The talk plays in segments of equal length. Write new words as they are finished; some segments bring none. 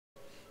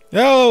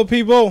Yo,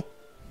 people.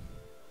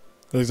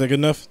 Is that good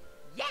enough?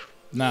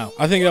 No.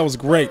 I think that was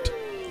great.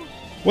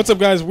 What's up,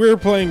 guys? We're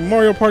playing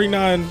Mario Party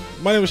 9.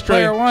 My name is Trey.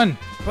 Player one.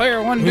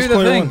 Player one, Who's do the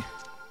player thing. one?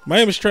 My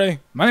name is Trey.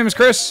 My name is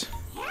Chris.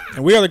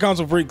 And we are the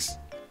Console Freaks.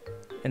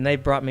 And they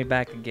brought me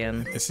back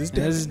again. This is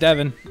This is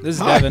Devin. This is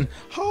Hi. Devin.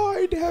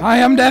 Hi, Devin.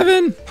 Hi, I'm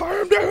Devin. Hi,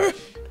 I'm Devin.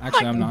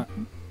 Actually, I'm not.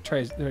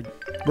 Trey's.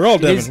 We're all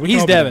Devin. We can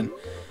He's all be Devin.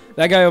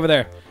 That guy over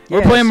there. We're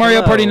Yes, playing Mario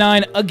hello. Party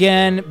 9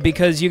 again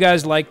because you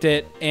guys liked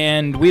it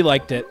and we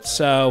liked it.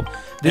 So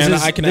this And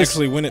is I can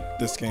actually win it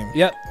this game.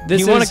 Yep. Do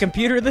This you want a is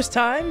computer this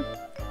time?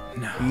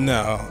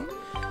 No.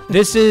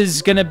 this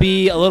is gonna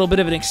be a little bit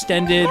of an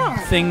extended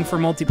thing for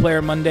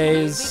multiplayer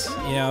Mondays.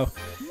 You know,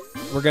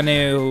 we're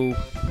gonna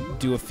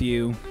do a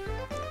few.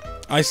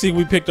 I see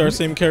we picked our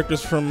same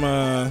characters from...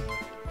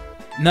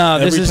 No,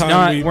 this Every is time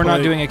not. we We're not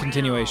play- doing a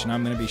continuation.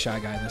 I'm gonna be Shy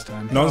Guy this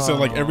time. No, so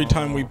like every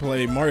time we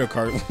play Mario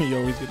Kart, we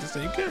always get the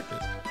same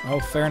characters. Oh,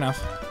 fair enough.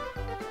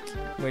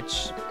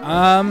 Which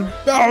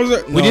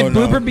Bowser. We did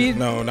Blooper Beat,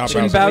 No, not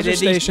Chin Bowser. Bowser we did these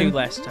Station. two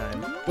last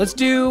time. Let's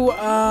do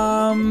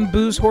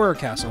Boo's Horror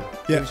Castle.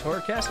 Yeah. Who's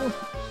Horror Castle?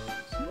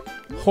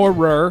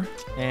 Horror.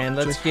 And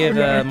let's Just give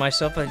horror.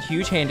 myself a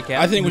huge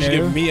handicap. I think we should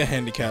No. give me a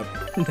handicap.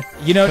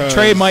 You know, 'Cause-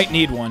 Trey might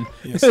need one.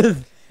 Yes.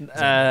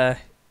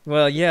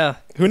 Well, yeah.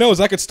 Who knows?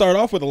 I could start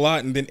off with a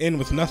lot and then end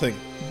with nothing.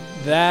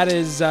 That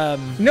is. You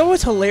know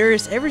what's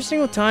hilarious? Every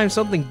single time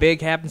something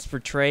big happens for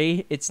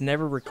Trey, it's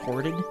never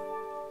recorded.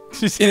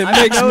 And it I've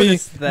makes me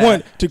noticed that.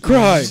 want to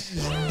cry.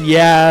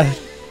 Yeah.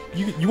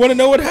 You want to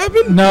know what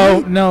happened?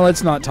 No,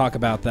 let's not talk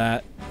about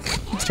that.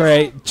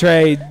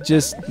 Trey,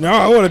 just No,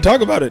 I want to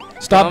talk about it.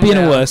 stop Calm being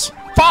down. a wuss.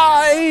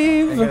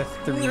 I got 5, a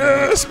 3.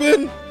 Yeah,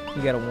 spin.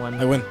 You got a 1.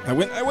 I win.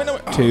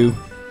 Oh. 2.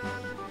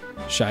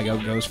 Shy Guy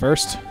goes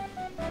first.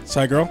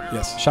 Shy girl?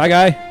 Yes. Shy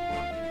Guy.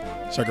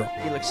 Shy girl.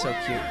 You look so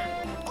cute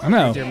I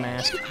know. with your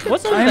mask.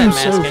 What's I under am that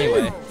mask so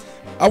anyway?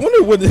 I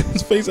wonder what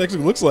his face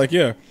actually looks like.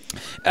 Yeah.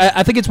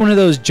 I think it's one of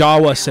those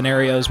Jawa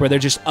scenarios where they're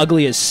just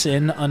ugly as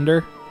sin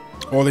under.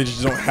 Or they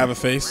just don't have a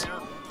face.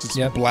 Just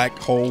Yep. black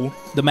hole.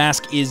 The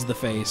mask is the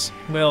face.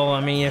 Well,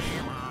 I mean, if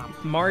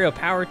Mario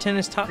Power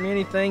Tennis taught me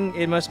anything,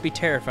 it must be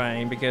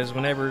terrifying because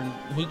whenever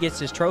he gets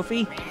his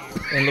trophy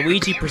and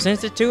Luigi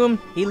presents it to him,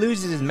 he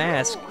loses his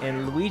mask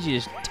and Luigi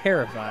is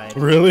terrified.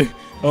 Really?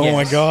 Oh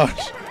my Yes. gosh.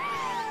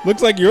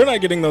 Looks like you're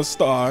not getting those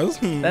stars.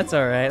 That's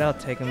alright, I'll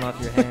take him off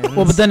your hands.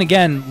 Well, but then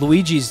again,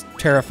 Luigi's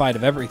terrified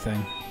of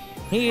everything.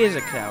 he is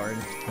a coward.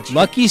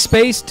 Lucky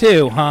Space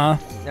too, huh?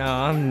 Oh,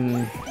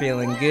 I'm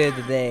feeling good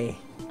today.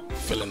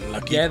 feeling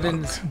lucky.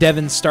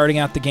 Devin's starting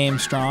out the game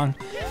strong.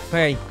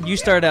 Hey, you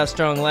started out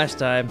strong last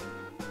time,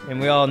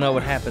 and we all know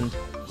what happened.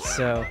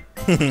 So,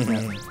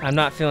 I'm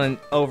not feeling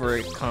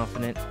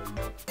overconfident.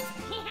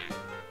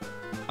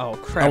 Oh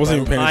crap! I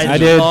wasn't even paying I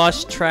attention. did.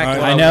 lost track.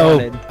 of what I know.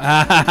 wanted.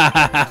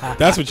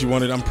 That's what you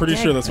wanted. I'm pretty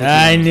sure that's what you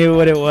I wanted. knew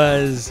what it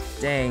was.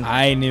 Dang.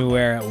 I knew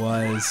where it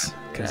was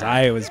because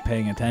I was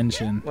paying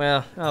attention.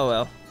 Well, oh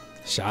well.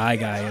 Shy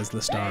Guy is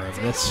the star of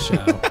this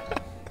show.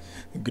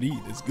 Greed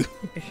is good.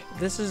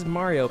 This is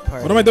Mario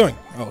Party. What am I doing?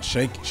 Oh,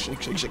 shake,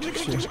 shake, shake, shake, shake,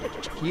 shake,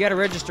 shake. You gotta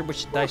register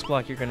which dice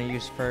block you're gonna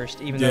use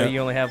first, even Yeah. though you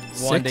only have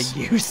one 6? to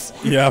use.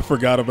 Yeah, I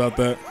forgot about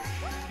that.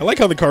 I like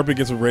how the carpet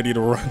gets ready to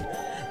run.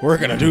 We're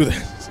gonna do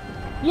this.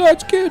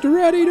 Let's get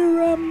ready to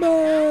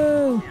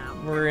rumble.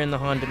 We're in the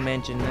Haunted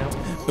Mansion now,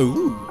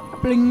 Ooh.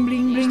 Bling,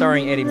 bling, bling.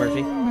 starring Eddie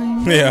Murphy.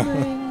 Yeah.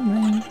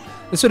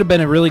 This would have been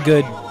a really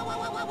good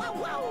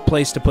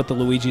place to put the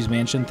Luigi's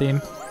Mansion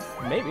theme.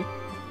 Maybe.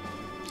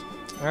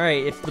 All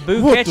right, if the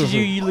boo What catches the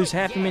you, heck? you lose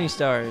half a mini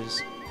stars,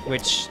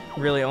 which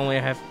really only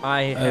I have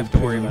Oh,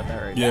 to worry boo. about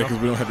that right Yeah, now. because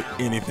we don't have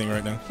anything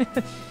right now.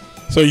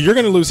 So you're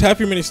gonna lose half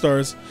your mini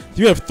stars.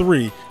 You have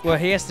 3. Well,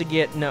 he has to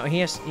get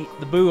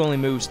the boo only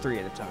moves 3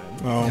 at a time.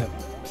 Oh. Yep.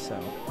 So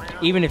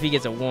even if he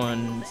gets a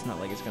 1, it's not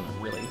like it's gonna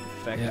really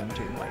affect Yeah. him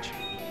too much.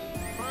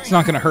 It's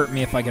not going to hurt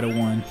me if I get a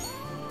 1.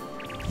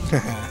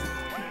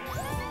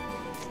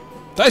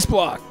 Dice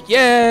block!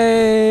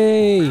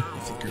 Yay! You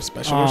think you're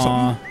special or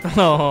something?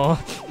 Aw. Oh,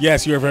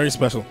 Yes, you are very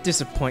special.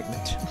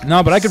 disappointment.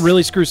 No, but I could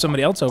really screw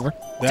somebody else over.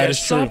 That is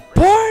true.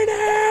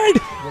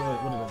 Disappointed.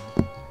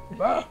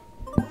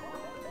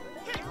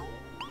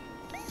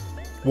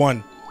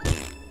 1.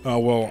 Oh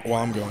well,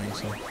 I'm going.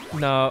 So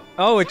No.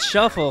 Oh, it's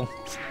shuffle.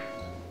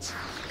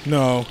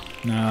 no.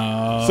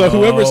 No. So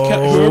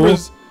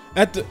whoever's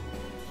at the,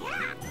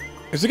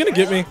 is it gonna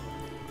get me?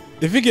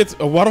 If it gets,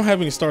 well, I don't have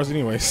any stars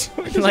anyways.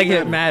 Like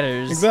it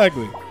matters.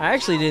 Exactly. I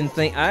actually didn't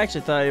think. I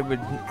actually thought it would.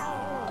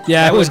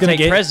 Yeah, I I was would going to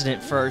take get...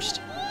 president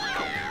first.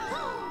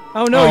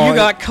 Oh no, Oh, you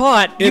got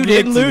caught. You it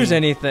didn't licked lose me.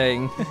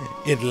 anything.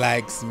 It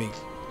likes me.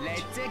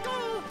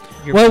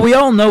 Well, we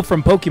all know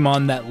from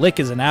Pokemon that Lick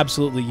is an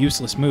absolutely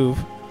useless move.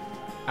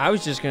 I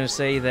was just gonna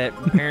say that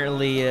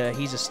apparently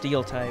he's a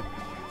steel type.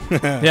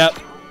 Yep.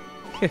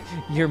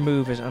 Your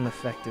move is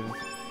ineffective.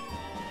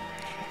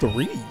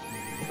 3.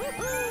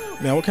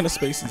 Now, what kind of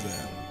space is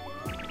that?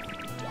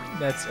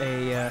 That's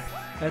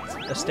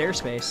a stair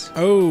space.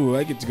 Oh,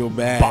 I get to go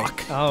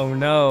back. Oh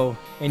no!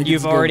 And It gets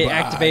you've to go already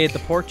back. activated the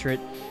portrait.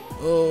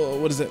 Oh,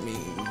 what does that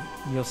mean?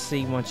 You'll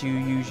see once you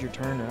use your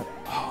turn up.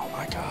 Oh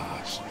my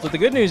gosh. But the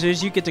good news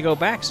is you get to go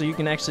back, so you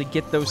can actually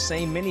get those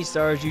same mini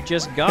stars you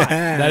just got.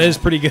 That is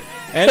pretty good.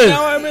 And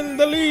now I'm in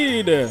the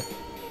lead.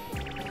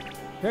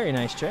 Very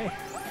nice, Trey.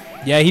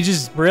 Yeah, he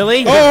just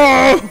Really?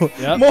 Oh,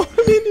 Yep. more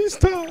mini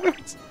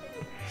stars.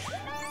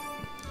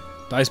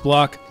 dice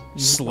block,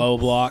 slow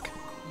block.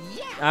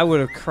 I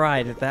would have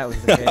cried if that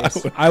was the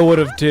case. I would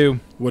have too.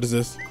 What is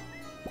this?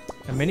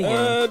 A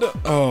minigame.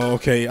 Oh,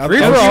 okay. Free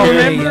for Don't all. you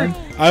Mini remember?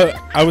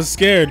 game. I was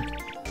scared.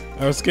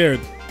 I was scared.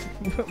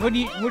 What do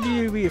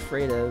you be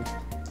afraid of?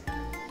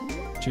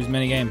 Choose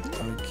mini game.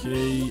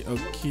 Okay,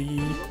 okay.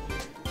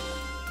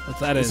 What's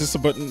that? Is this a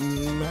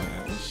button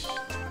mash?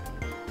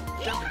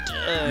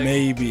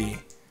 Maybe.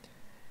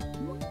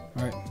 All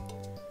right.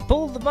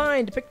 Pull the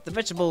vine to pick the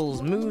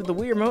vegetables. Move the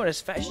Wii remote as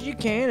fast as you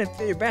can and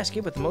fill your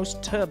basket with the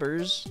most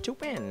tubbers to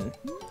win.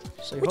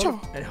 So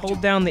you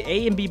hold down the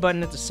A and B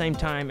button at the same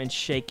time and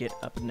shake it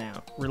up and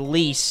down.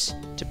 Release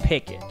to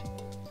pick it.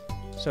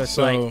 So it's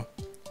like,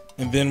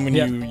 and then when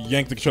Yep. you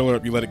yank the controller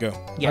up, you let it go.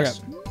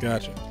 yes,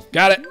 Gotcha.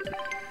 Got it.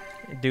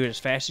 do it as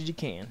fast as you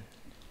can.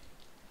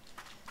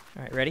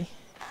 All right, ready?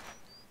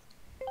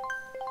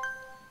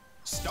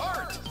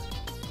 Start.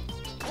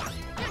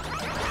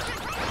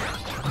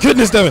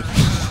 Goodness, Devin.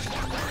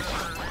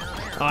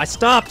 Oh, I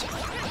stopped.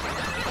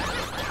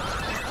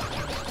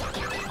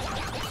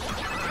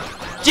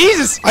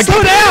 Jesus,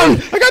 slow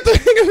down! I got the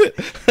hang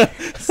of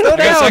it. Slow I got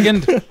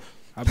down! second.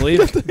 I believe.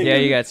 Yeah,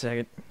 you got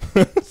second.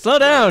 Slow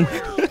down!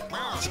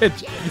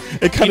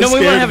 It kind You of know we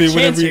scared want to have me a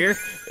chance whenever here.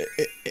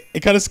 it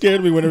kind of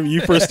scared me whenever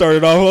you first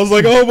started off. I was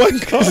like, "Oh my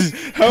god,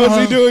 how is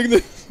he doing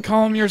this?"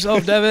 Calm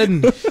yourself,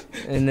 Devin.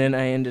 And then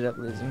I ended up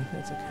losing.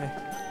 That's okay.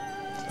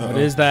 What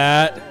is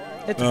that?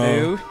 It's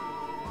Oh. boo.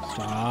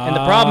 And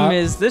the problem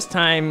is, this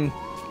time,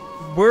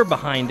 we're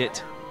behind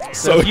it.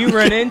 So if you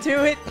run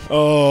into it,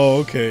 Oh,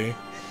 okay.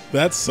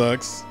 That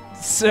sucks.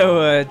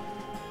 so,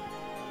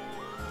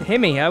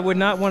 Hemi, I would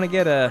not want to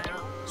get a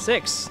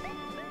 6.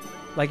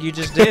 Like you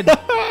just did.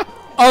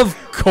 Of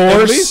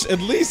course. At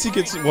least he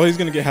gets. Well, he's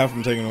gonna get half of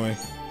them taken away.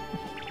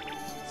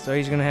 So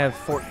he's going to have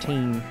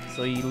 14,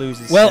 so he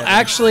loses Well, 7.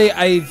 actually,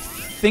 I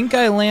think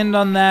I land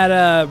on that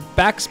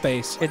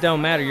backspace. It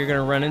don't matter, you're going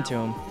to run into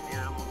him.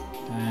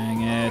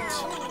 Dang it.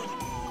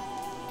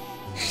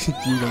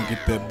 You gonna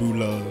get that boo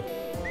love.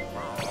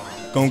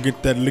 Gonna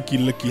get that licky.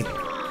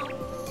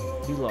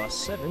 You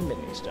lost 7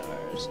 mini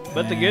stars.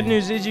 But the good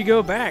news is you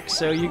go back,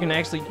 so you can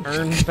actually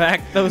earn back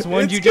those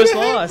ones you just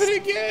lost.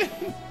 Again.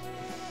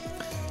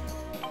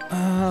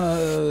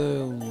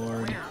 Oh,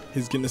 Lord.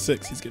 He's getting a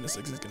 6. He's getting a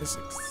 6. He's getting a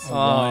 6.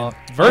 Oh,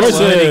 Versus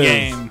Versus. mini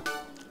game.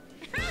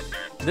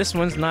 this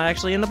one's not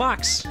actually in the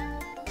box.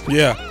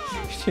 Yeah.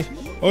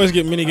 Always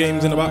get mini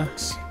games in the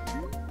box.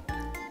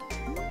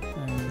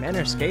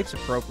 Manner Escape's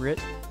appropriate.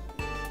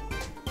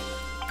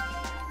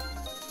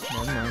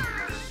 Never mind.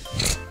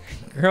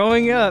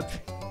 Growing up,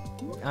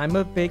 I'm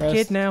a big Press.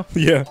 kid now.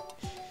 Yeah.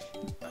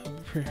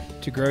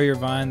 To grow your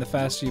vine, the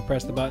faster you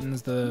press the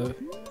buttons, the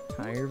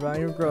Higher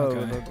volume grow,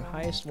 Okay. the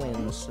highest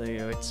wins. So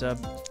it's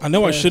I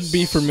know I should be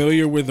Yes.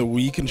 familiar with the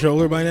Wii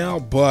controller by now,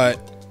 but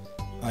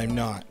I'm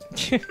not.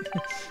 good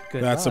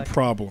That's luck. a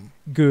problem.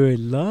 Good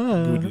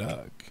luck. Good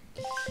luck.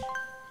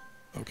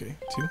 Okay,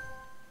 2.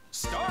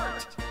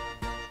 Start.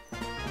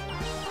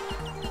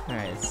 All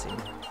right, let's see.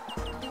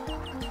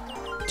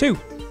 2.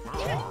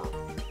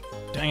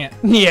 dang it.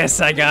 Yes,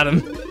 I got him.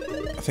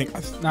 I think.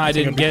 No, I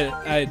didn't get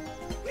it.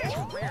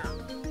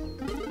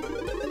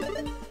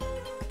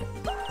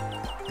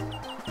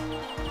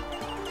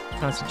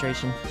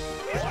 Concentration.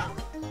 I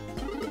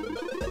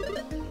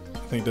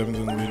think Devin's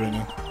in the lead right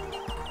now.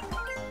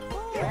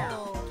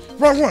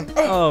 Wrong one.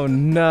 Oh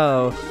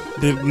no.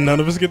 Did none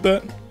of us get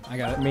that? I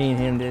got it. Me and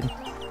him did.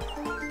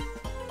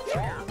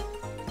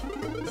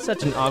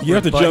 Such an awkward You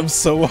have to button. jump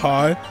so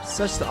high.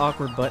 Such the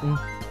awkward button.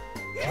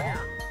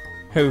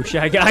 Who,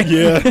 Shy Guy?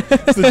 Yeah,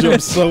 to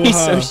jump so He's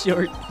high. so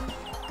short.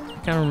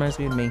 Kind of reminds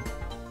me of me.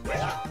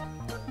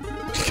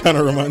 Kind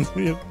of reminds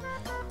me of.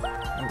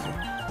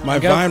 My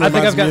Vine I think reminds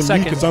I've got me of me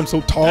second. because I'm so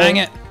tall. Dang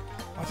it.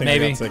 I think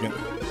Maybe. I got second.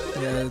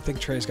 Yeah, I think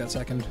Trey's got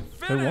second.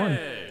 Who won?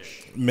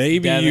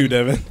 Maybe Devin. you,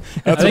 Devin. I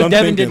That's what think I'm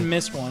Devin thinking. didn't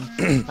miss one.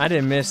 I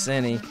didn't miss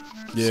any.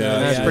 Yeah, So,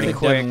 That's I pretty think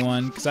quick. Devin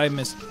won because I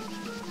missed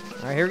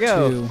All right, here we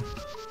go.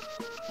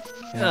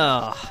 2.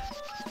 Ugh.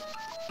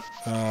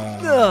 Uh,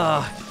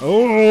 Ugh.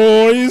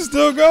 oh, he's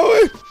still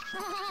going.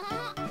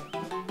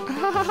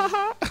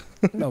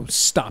 No,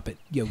 stop it,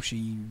 Yoshi,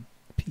 you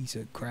piece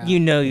of crap. You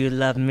know you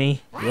love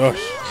me. Gosh,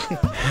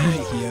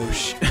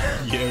 Yoshi.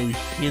 Yoshi,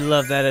 You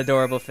love that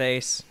adorable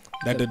face.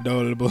 that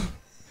adorable.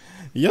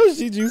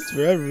 Yoshi juice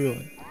for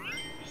everyone.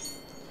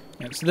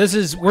 Yeah, so this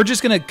is, we're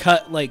just going to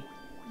cut, like,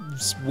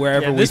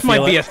 wherever Yeah, we this feel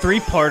might be it. a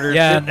 3-parter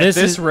Yeah, at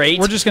this rate.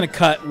 We're just going to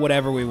cut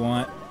whatever we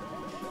want.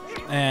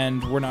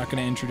 And we're not going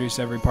to introduce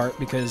every part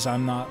because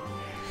I'm not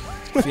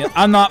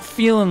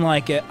feeling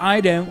like it.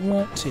 I don't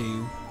want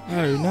to.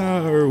 Oh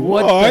no!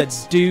 What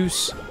the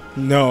deuce?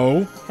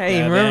 No. Hey,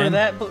 Yeah, remember man.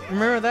 that?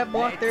 Remember that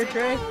block there,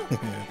 Trey?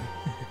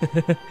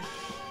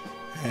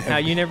 How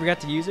you never got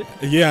to use it?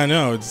 Yeah, I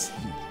know. It's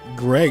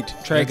great.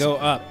 Trey, That's- go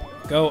up.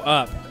 Go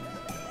up.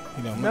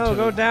 You know, No,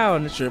 go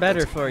down. It's Sure,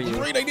 better it's for you.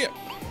 Great idea.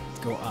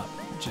 Go up.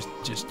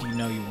 Just you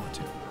know you want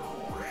to.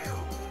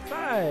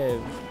 5.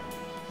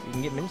 You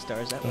can get mini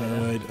stars that way. All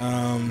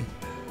though. right.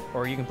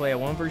 Or you can play a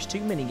 1 vs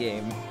 2 mini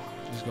game.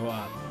 Just go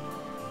up.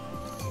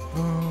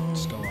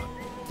 Just go up.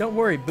 Don't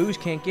worry, Booze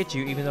can't get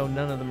you, even though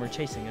none of them are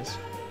chasing us.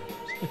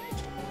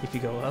 If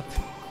you go up.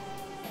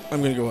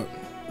 I'm gonna go up.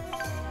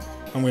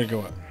 I'm gonna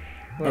go up.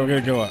 Well, I'm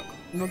gonna go up.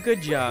 well,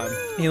 good job.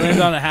 He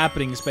landed on a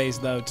happening space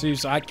though too,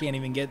 so I can't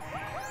even get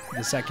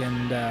the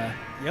second.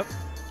 Yep.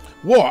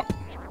 Warp.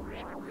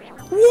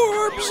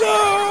 Warp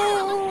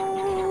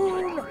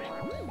zone.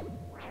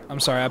 I'm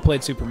sorry, I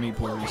played Super Meat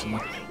Boy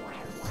recently.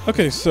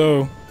 Okay,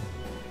 so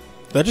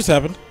that just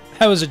happened.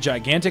 That was a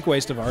gigantic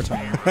waste of our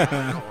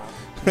time.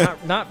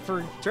 not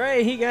for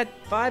Trey. He got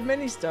 5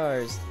 mini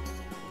stars.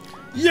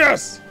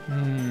 Yes.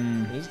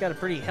 Hmm. He's got a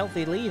pretty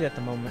healthy lead at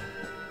the moment.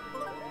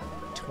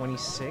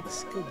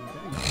 26. Good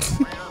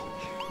grief.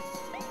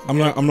 I'm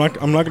not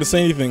gonna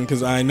say anything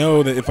because I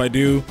know that if I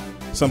do,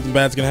 something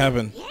bad's gonna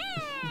happen.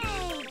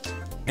 Lots of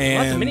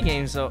And mini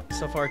games so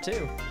far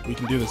too. we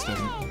can do this thing.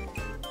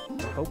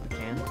 I hope we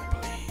can.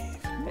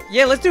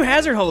 Yeah, let's do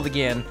Hazard Hold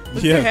again.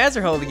 Let's Yeah. do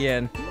Hazard Hold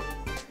again.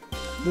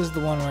 This is the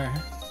one where.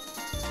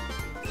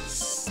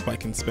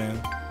 Spike and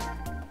span.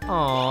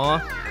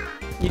 Aw.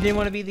 You didn't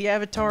want to be the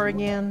Avatar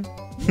again?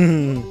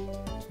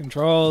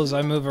 Controls,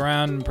 I move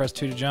around and press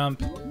 2 to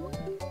jump.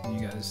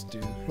 You guys do.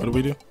 What do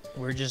we do?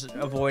 We're just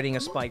avoiding a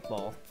spike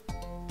ball.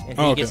 And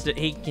Oh, he okay. gets to,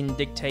 he can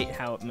dictate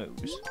how it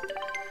moves.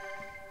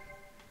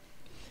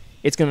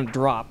 It's gonna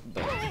drop,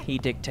 but he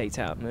dictates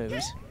how it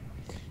moves.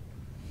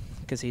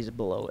 Because he's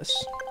below us.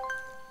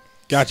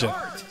 Gotcha.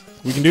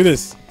 We can do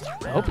this.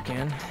 I hope we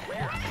can.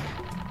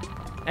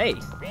 Hey!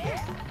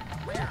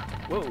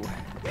 Whoa.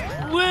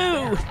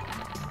 Woo!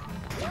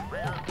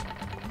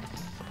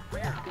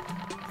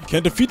 You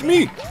can't defeat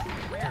me.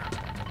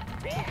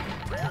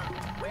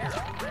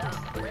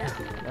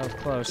 That was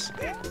close.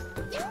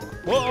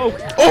 Whoa!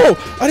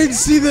 Oh! I didn't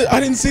see the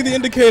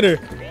indicator.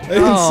 I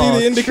didn't see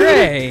the indicator.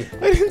 Trey.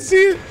 I didn't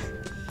see it.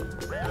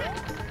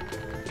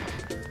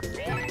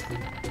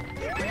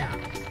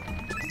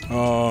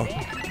 Oh.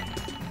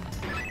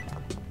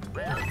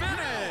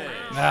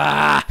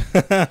 Ah!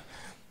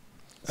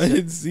 I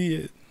didn't see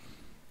it.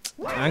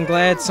 I'm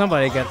glad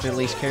somebody got to at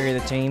least carry the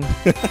team.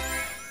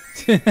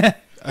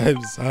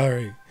 I'm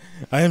sorry.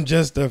 I am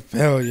just a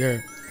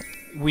failure.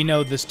 We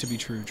know this to be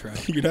true, Trey.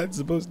 You're not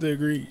supposed to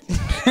agree.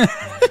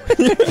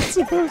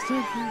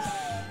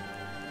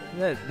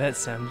 That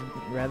sounds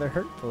rather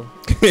hurtful.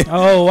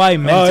 Oh, I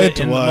meant Oh, it it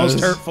in the most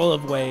was. hurtful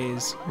of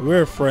ways.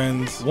 We're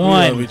friends.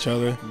 One. We love each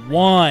other.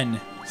 1.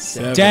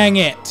 7. Dang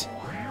it.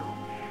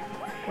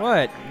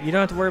 What? You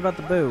don't have to worry about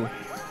the boo.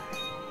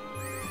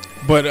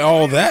 But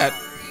all that.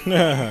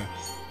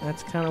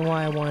 That's kind of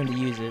why I wanted to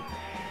use it.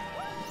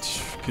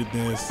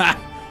 Goodness.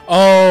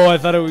 Oh, I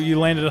thought you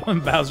landed on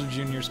Bowser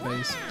Jr.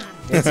 space.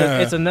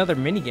 It's another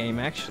mini game,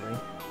 actually.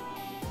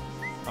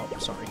 Oh,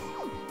 sorry.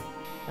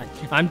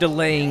 I'm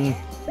delaying.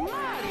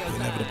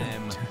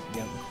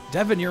 Yep.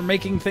 Devin, you're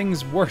making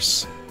things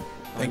worse.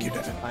 Thank you,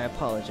 Devin. I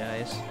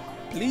apologize.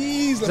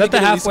 Please. Is that the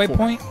halfway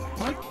point?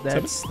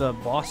 That's the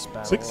boss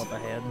battle 6? up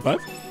ahead. 5?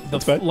 The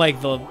That's fine.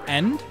 like the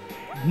end?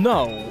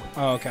 No,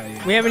 Oh, okay.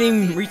 Yeah. we haven't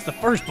even reached the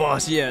first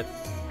boss yet.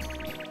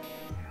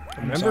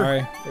 I'm Remember?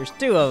 sorry. There's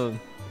 2 of them.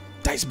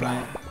 Dice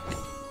block.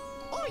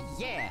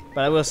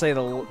 But I will say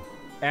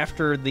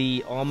after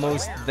the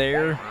almost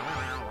there,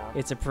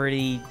 it's a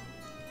pretty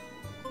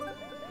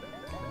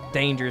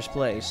dangerous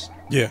place.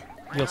 Yeah.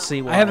 You'll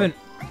see why. I haven't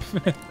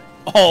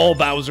all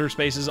Bowser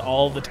spaces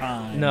all the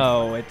time.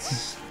 No,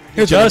 it's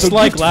Just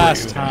like gift for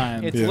last you.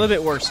 time. it's Yeah. a little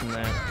bit worse than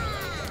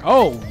that.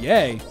 Oh,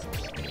 yay.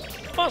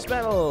 Boss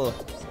battle.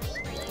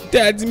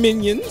 Dad's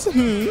minions.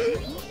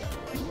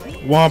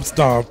 Womp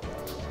stomp.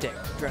 Deck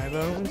dry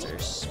bones or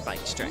spike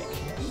strike.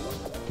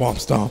 Womp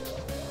stomp.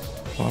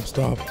 Womp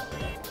stomp.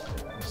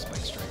 Spike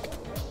strike.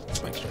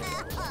 Spike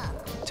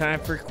strike. Time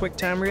for quick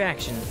time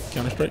reaction.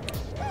 Counter strike.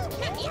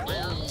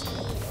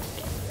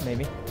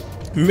 Maybe.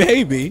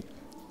 Maybe.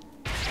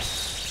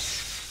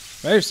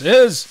 This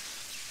is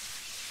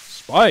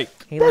Spike.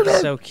 He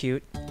looks so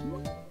cute.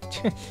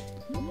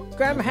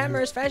 Grab a hammer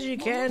as fast as you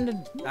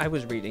can. I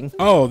was reading.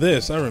 Oh,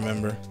 this. I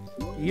remember.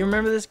 You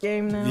remember this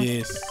game now?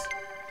 Yes.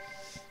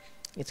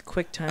 It's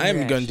quick time. I am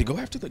reaction. going to go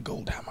after the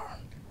gold hammer.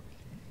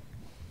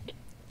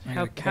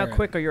 How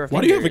quick are your fingers?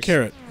 Why do you have a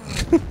carrot?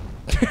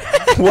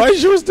 Why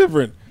is yours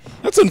different?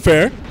 That's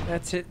unfair.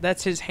 That's it.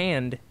 That's his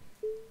hand.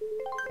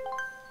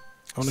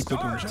 I want to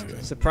click on the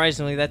shotgun.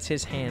 Surprisingly, that's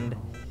his hand.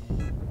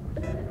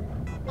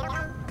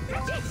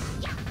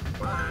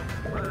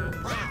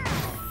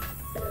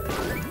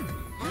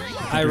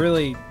 I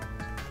really.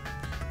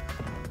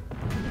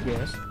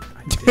 Yes.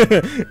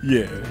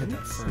 Yeah.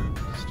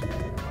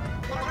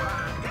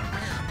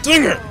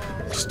 Dinger!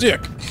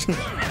 Stick!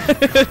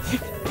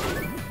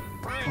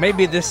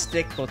 Maybe this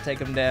stick will take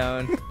him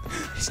down.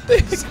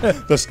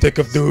 The stick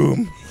of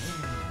doom.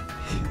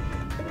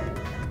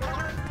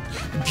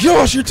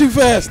 Yosh, you're too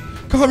fast.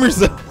 Calm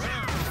yourself.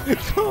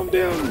 Calm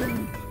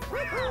down.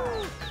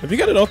 Have you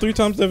got it all 3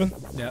 times, Devin?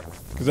 Yep.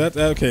 Because that's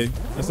okay.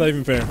 That's not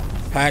even fair.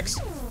 Hacks.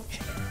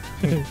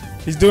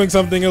 He's doing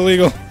something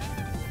illegal.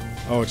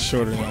 Oh, it's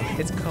shorter now.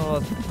 It's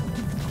called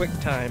Quick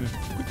Time.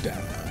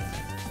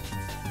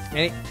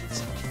 And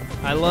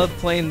I love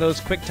playing those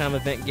Quick Time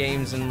event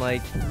games and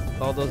like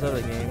all those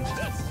other games.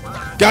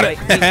 Got it.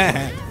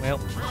 Like, well,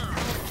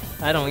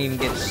 I don't even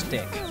get a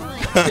stick.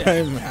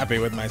 I'm happy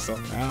with myself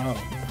now.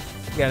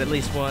 You got at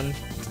least one.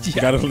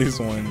 Got at least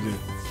one, dude.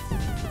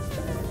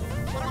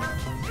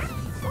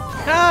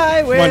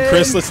 I win. Come on,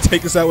 Chris, let's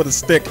take this out with a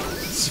stick.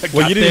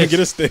 Well, you didn't even get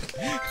a stick.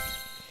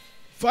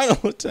 Final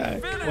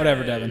attack.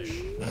 Whatever, Devin.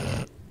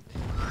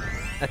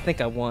 I think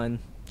I won.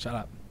 Shut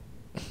up.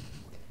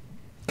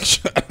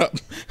 Shut up.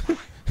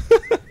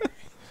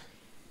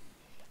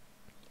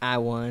 I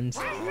won.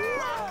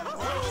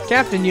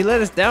 Captain, you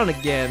let us down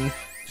again.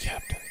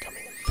 Captain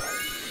coming in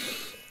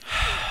third.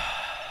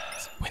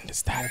 When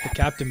does that The happen?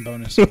 captain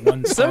bonus. Of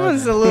 1 star.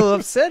 Someone's a little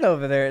upset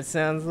over there, it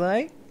sounds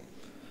like.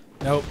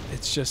 Nope,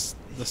 it's just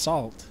the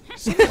salt.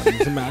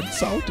 Someone's mad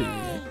salty.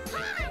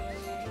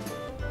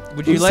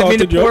 Would you Who like me to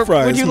salted your pour?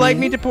 fries, Would you like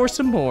man? me to pour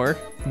some more?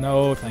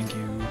 No, thank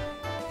you.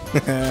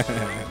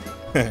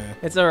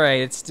 It's all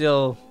right. It's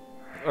still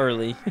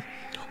early.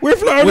 We're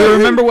flying. We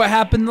remember what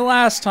happened the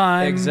last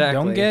time. Exactly.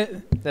 Don't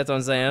get That's what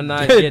I'm saying. I'm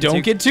not.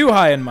 Don't get too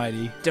high and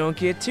mighty. Don't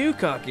get too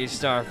cocky,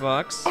 Star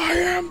Fox. I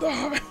am the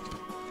hype.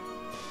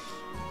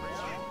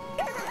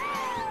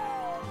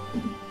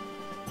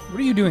 What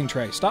are you doing,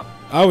 Trey? Stop.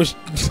 I was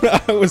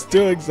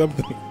doing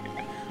something.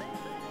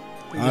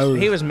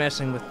 He was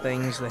messing with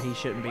things that he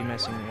shouldn't be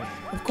messing with.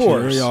 Of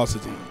course.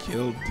 Curiosity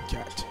killed the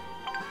cat.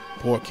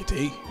 Poor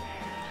kitty.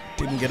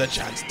 Didn't get a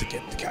chance to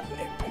get the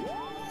catnip.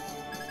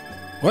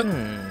 What?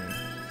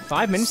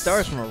 5 mini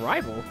stars from a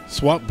rival.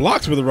 Swap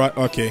blocks with a right.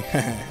 Okay.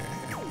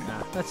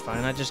 Nah, that's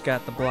fine. I just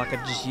got the block I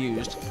just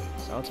used,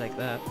 so I'll take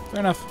that. Fair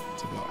enough.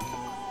 It's a block.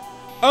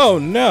 Oh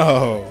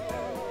no.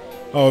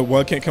 Oh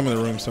well, I can't come in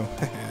the room, so.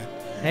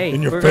 Hey,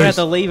 In your we're gonna have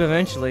face. to leave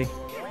eventually.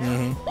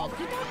 Mhm.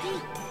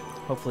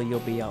 Hopefully, you'll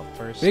be out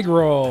first. Big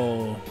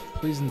roll.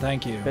 Please and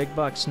thank you. Big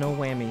bucks, no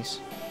whammies.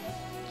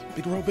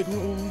 Big roll, big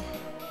roll.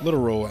 Little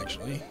roll,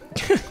 actually.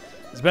 I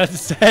was about to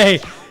say,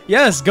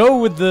 yes, go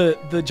with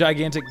the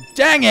gigantic.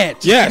 Dang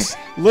it! Yes,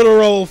 little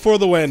roll for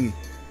the win.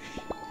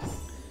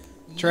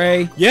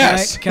 Trey.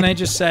 Yes. Can I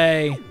just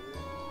say,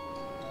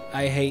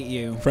 I hate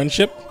you.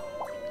 Friendship.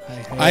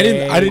 I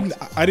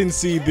didn't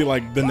see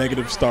the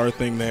negative star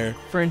thing there.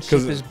 Friendship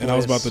is bliss. And I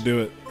was about to do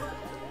it.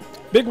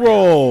 Big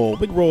roll,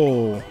 big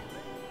roll.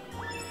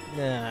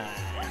 Nah,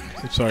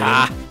 I'm sorry.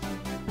 Ah.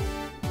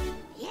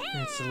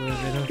 it's a little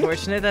bit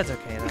unfortunate. That's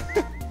okay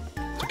though.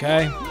 It's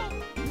okay.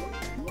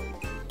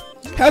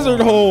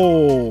 Hazard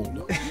hold.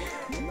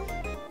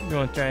 You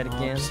want to try it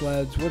again? Mob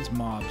sleds. What's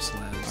mob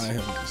sleds? I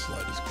haven't the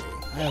slightest clue.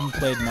 I haven't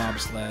played mob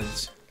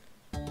sleds.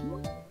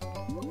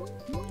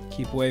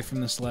 Keep away from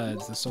the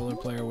sleds. The solar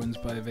player wins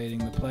by evading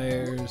the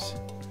players.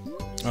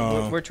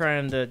 We're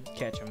trying to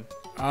catch him.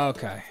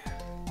 Okay.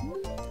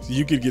 So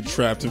you could get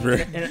trapped if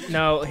you're.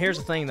 No, here's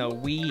the thing though.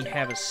 We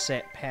have a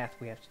set path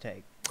we have to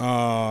take.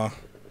 Oh,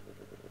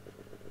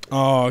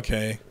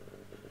 okay.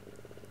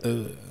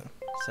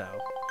 So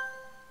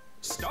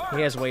Start.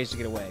 he has ways to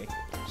get away.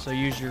 So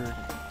use your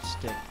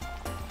stick.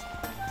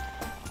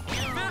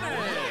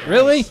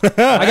 Really?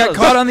 I got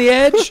caught on the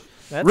edge?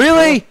 That's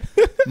Really?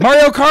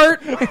 Mario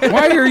Kart?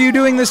 Why are you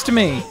doing this to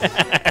me?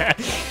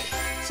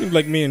 Seems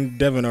like me and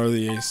Devin are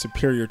the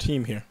superior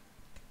team here.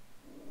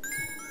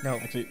 No.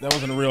 Actually, that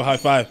wasn't a real high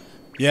five.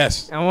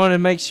 Yes. I want to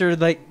make sure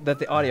that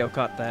the audio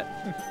caught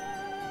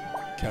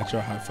that. Catch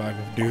our high five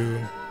of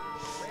doom.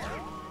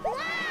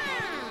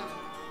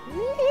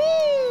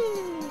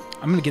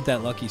 I'm going to get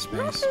that lucky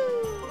space.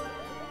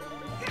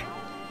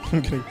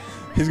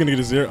 He's gonna get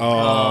a 0. Oh,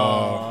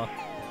 Aw.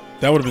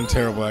 that would have been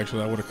terrible.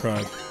 Actually, I would have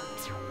cried.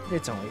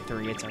 It's only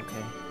 3. It's okay.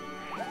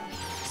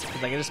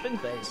 Because I get a spin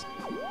phase.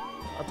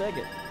 I'll take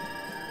it.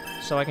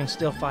 So I can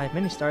steal 5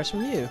 mini stars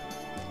from you.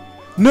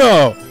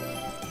 No.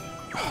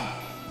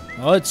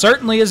 Well, it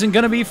certainly isn't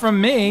going to be from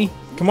me.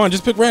 Come on,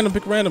 just pick random.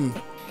 Pick random.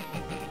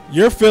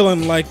 You're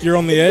feeling like you're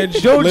on the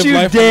edge. Don't Live you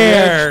life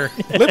dare. On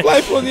the edge. Live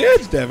life on the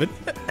edge, Devin.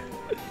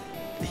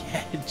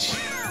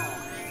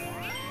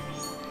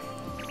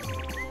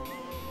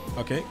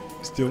 Okay,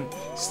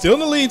 still in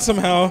the lead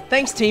somehow.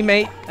 Thanks,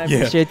 teammate. I Yeah.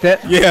 appreciate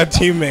that. Yeah,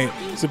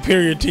 teammate,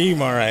 superior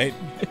team. All right.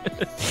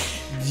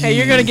 Hey,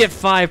 you're gonna get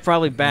 5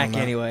 probably back I'm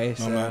not. anyway. No,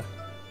 So. I'm not.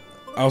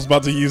 I was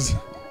about to use.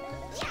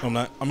 I'm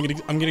not. I'm gonna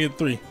get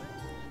 3.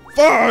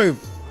 5.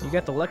 You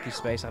got the lucky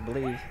space, I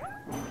believe.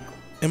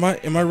 Am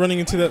I running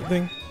into that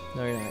thing?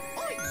 No, you're not.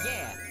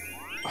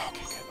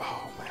 Okay, good.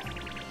 Oh man,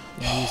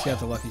 Yeah, you just got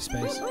the lucky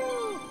space.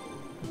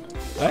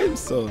 I'm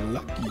so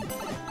lucky.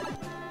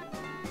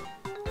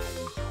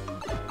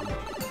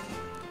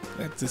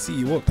 Glad to see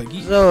you what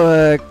Peggy.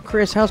 So,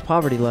 Chris, how's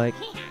poverty like?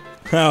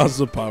 How's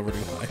the poverty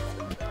life?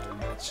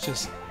 It's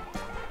just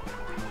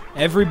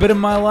every bit of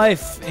my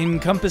life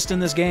encompassed in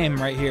this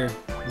game right here.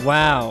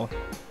 Wow.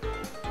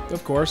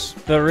 Of course.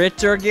 The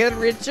richer get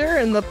richer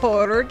and the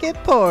poorer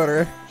get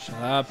poorer. Shut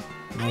up.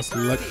 Most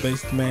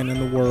luck-based man in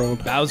the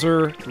world.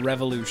 Bowser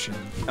Revolution.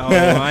 Oh,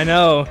 I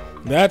know.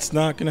 That's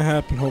not gonna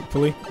happen.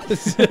 Hopefully.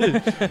 It's not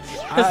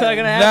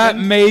gonna That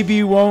happen.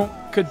 maybe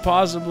could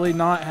possibly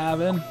not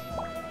happen.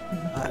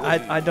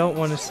 I don't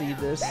want to see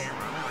this.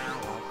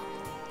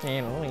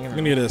 I'm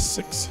gonna get a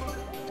 6.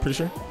 Pretty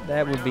sure.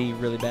 That would be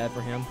really bad for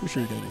him. Pretty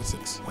sure you're gonna get a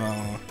 6.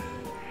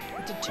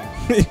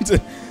 It's a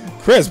 2.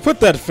 Chris, put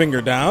that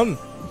finger down.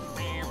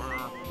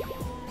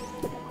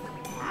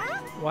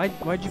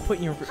 Why'd you put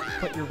your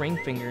ring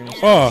finger in his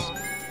face? Oh,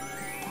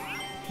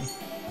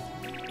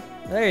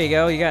 There you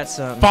go. You got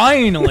some.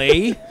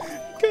 Finally.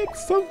 got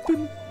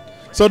something.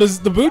 So does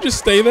the boo just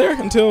stay there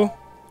until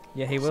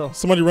Yeah, he will.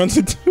 somebody runs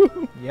into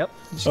him? Yep.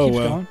 Just Oh keeps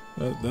well,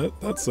 going.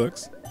 that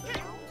sucks.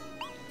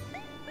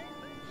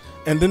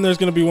 And then there's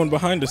gonna be one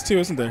behind us too,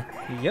 isn't there?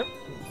 Yep.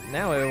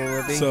 Now it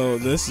will be. So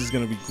this is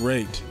gonna be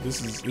great.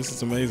 This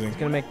is amazing.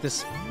 Gonna make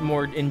this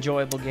more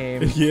enjoyable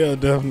game. Yeah,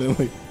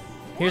 definitely.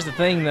 Here's the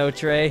thing, though,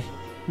 Trey.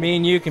 Me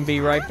and you can be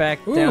right back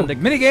Ooh, down to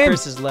minigame.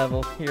 Chris's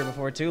level here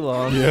before too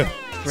long. Yeah.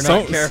 If we're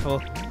not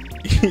careful.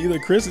 Either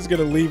Chris is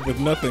gonna leave with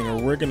nothing, or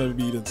we're gonna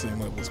be the same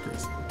level as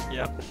Chris.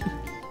 Yep.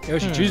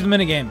 Yoshi, choose the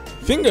minigame.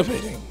 Finger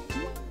painting.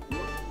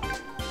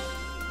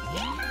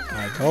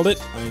 I called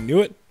it. I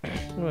knew it.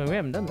 Well, we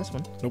haven't done this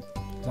one.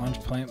 Launch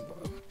plant.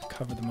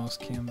 Cover the most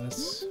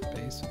canvas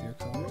space with your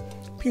color.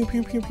 Pew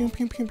pew pew pew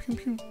pew pew pew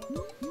pew.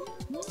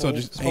 So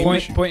just aim.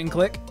 Point and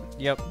click.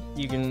 Yep.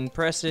 You can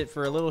press it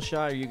for a little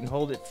shot, or you can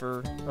hold it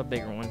for a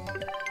bigger one.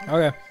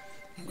 Okay.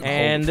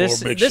 And Hold it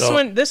for a big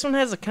shot. this one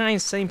has the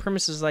same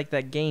premises like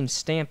that game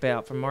Stamp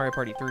Out from Mario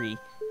Party 3.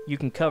 You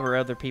can cover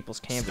other people's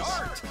canvas.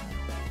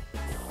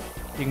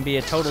 You can be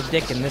a total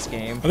dick in this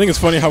game. I think it's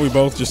funny how we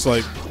both just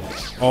like,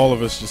 all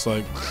of us just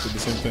like did the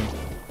same thing.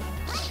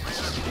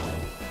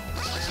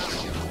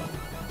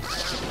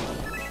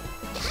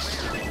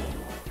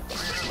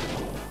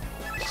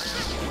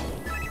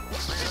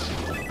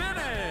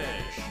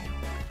 Finish.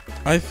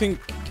 I think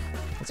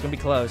It's gonna be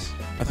close.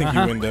 you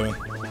win, Devin.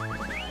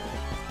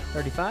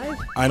 35,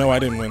 I know I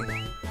didn't win.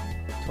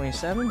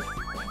 27, Yeah,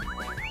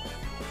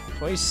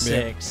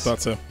 26.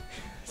 thought so.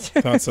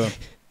 Thought so.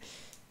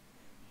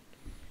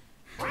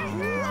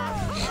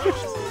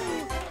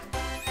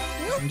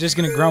 I'm just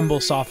gonna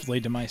grumble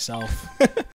softly to myself.